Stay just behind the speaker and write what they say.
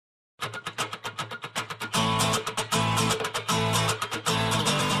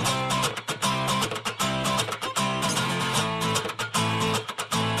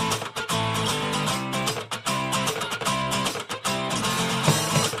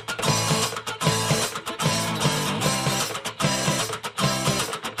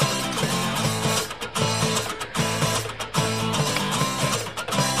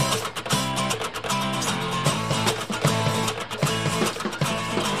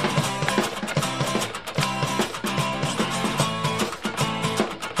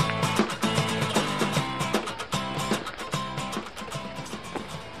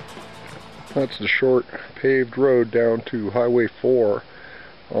That's the short paved road down to Highway 4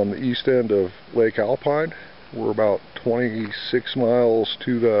 on the east end of Lake Alpine. We're about 26 miles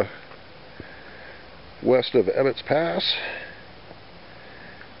to the west of Emmett's Pass.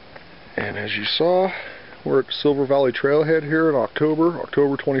 And as you saw, we're at Silver Valley Trailhead here in October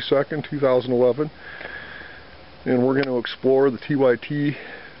 22nd, 2011. And we're going to explore the TYT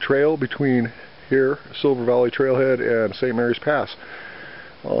trail between here, Silver Valley Trailhead, and St. Mary's Pass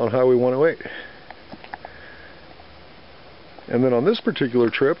on Highway 108. And then on this particular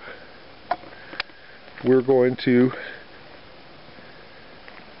trip, we're going to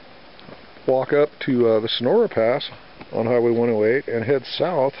walk up to the Sonora Pass on Highway 108 and head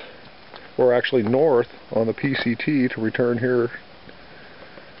south, or actually north, on the PCT to return here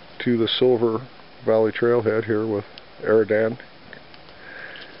to the Silver Valley Trailhead here with Eridan.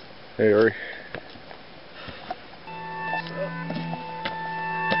 Hey, Ari.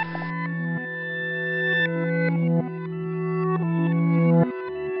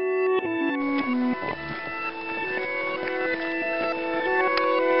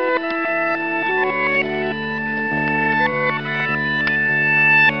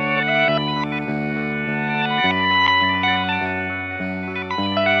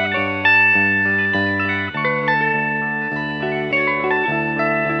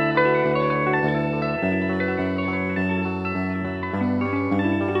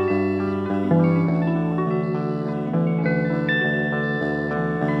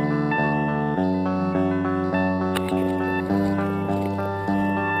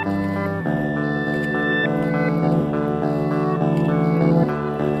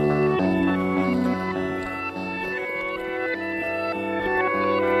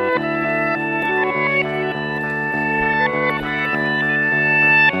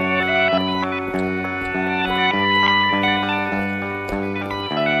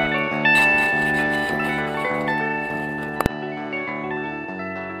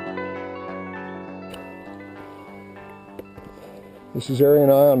 This is Ari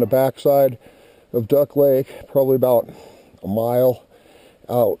and I on the backside of Duck Lake, probably about a mile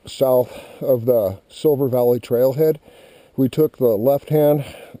out south of the Silver Valley Trailhead. We took the left hand,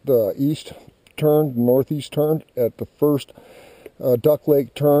 the east turn, northeast turn at the first Duck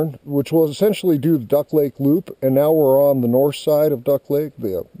Lake turn, which will essentially do the Duck Lake loop, and now we're on the north side of Duck Lake,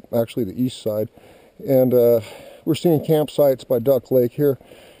 actually the east side, and we're seeing campsites by Duck Lake here.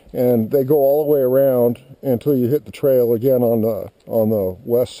 And they go all the way around until you hit the trail again on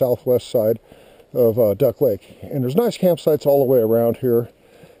the southwest side of Duck Lake. And there's nice campsites all the way around here,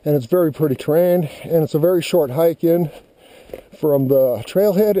 and it's very pretty terrain, and it's a very short hike in from the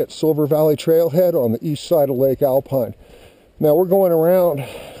trailhead at Silver Valley Trailhead on the east side of Lake Alpine. Now we're going around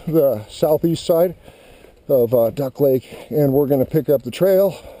the southeast side of Duck Lake, and we're going to pick up the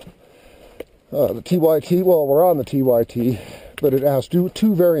trail, the TYT. Well, we're on the TYT, but it has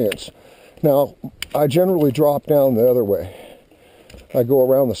two variants. Now, I generally drop down the other way. I go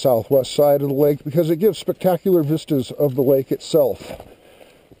around the southwest side of the lake because it gives spectacular vistas of the lake itself,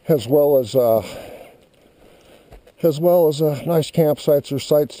 as well as nice campsites or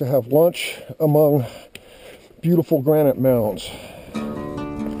sites to have lunch among beautiful granite mounds.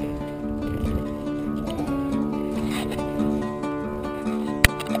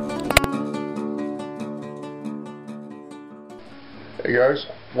 Hey guys,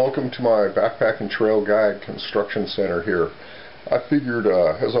 welcome to my Backpacking Trail Guide Construction Center here. I figured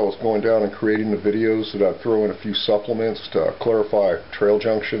as I was going down and creating the videos that I'd throw in a few supplements to clarify trail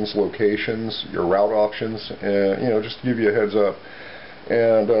junctions, locations, your route options, and just to give you a heads up.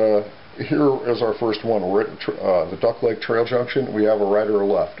 And here is our first one. We're at the Duck Lake Trail Junction. We have a right or a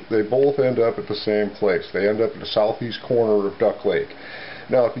left. They both end up at the same place. They end up at the southeast corner of Duck Lake.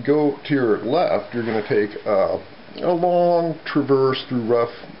 Now if you go to your left, you're going to take a long traverse through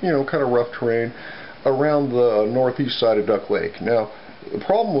rough, kind of rough terrain around the northeast side of Duck Lake. Now, the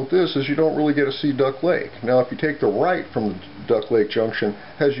problem with this is you don't really get to see Duck Lake. Now, if you take the right from the Duck Lake Junction,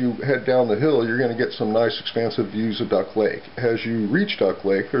 as you head down the hill, you're going to get some nice expansive views of Duck Lake. As you reach Duck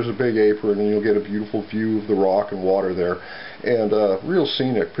Lake, there's a big apron, and you'll get a beautiful view of the rock and water there, and a real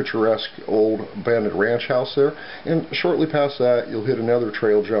scenic, picturesque old abandoned ranch house there. And shortly past that, you'll hit another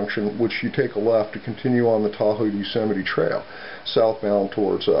trail junction, which you take a left to continue on the Tahoe to Yosemite Trail, southbound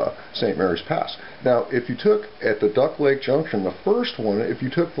towards St. Mary's Pass. Now, if you took at the Duck Lake Junction, the first one, if you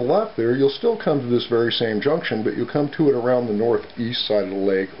took the left there, you'll still come to this very same junction, but you'll come to it around the northeast side of the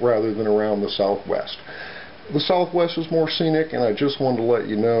lake rather than around the southwest. The southwest is more scenic, and I just wanted to let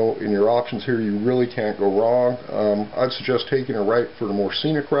you know in your options here you really can't go wrong. I'd suggest taking a right for the more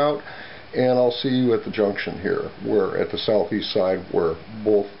scenic route, and I'll see you at the junction here, where at the southeast side, where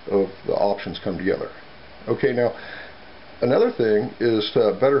both of the options come together. Okay, now another thing is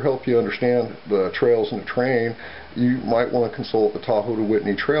to better help you understand the trails and the terrain. You might want to consult the Tahoe to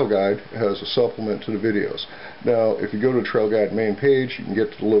Whitney Trail Guide. It has a supplement to the videos. Now, if you go to the Trail Guide main page, you can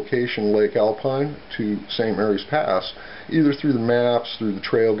get to the location Lake Alpine to St. Mary's Pass, either through the maps, through the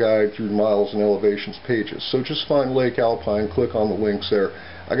Trail Guide, through the miles and elevations pages. So just find Lake Alpine, click on the links there.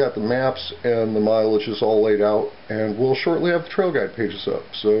 I got the maps and the mileages all laid out, and we'll shortly have the Trail Guide pages up.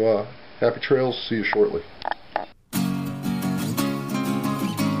 So happy trails, see you shortly.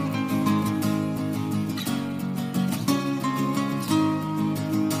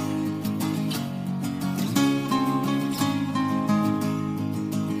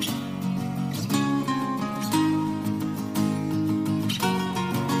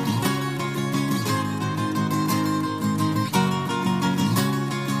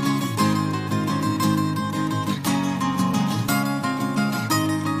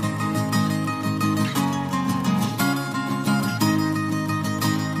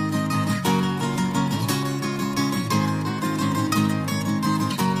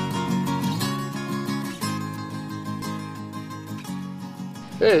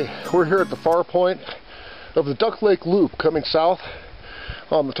 Hey, we're here at the far point of the Duck Lake Loop coming south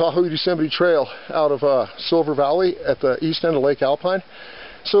on the Tahoe Yosemite Trail out of Silver Valley at the east end of Lake Alpine.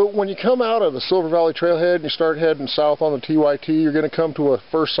 So when you come out of the Silver Valley Trailhead and you start heading south on the TYT, you're going to come to a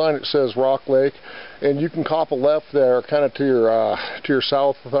first sign that says Rock Lake, and you can cop a left there kind of to your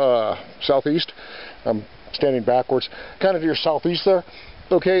southeast. I'm standing backwards, kind of to your southeast there.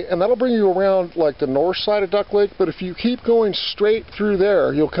 Okay, and that'll bring you around like the north side of Duck Lake, but if you keep going straight through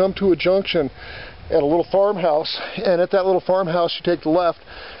there, you'll come to a junction at a little farmhouse, and at that little farmhouse you take the left,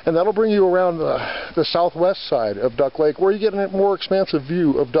 and that'll bring you around the southwest side of Duck Lake, where you get a more expansive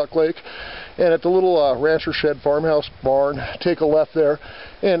view of Duck Lake. And at the little rancher shed farmhouse barn, take a left there,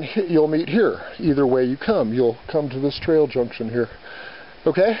 and you'll meet here. Either way you come, you'll come to this trail junction here.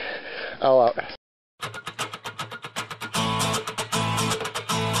 Okay, I'll out.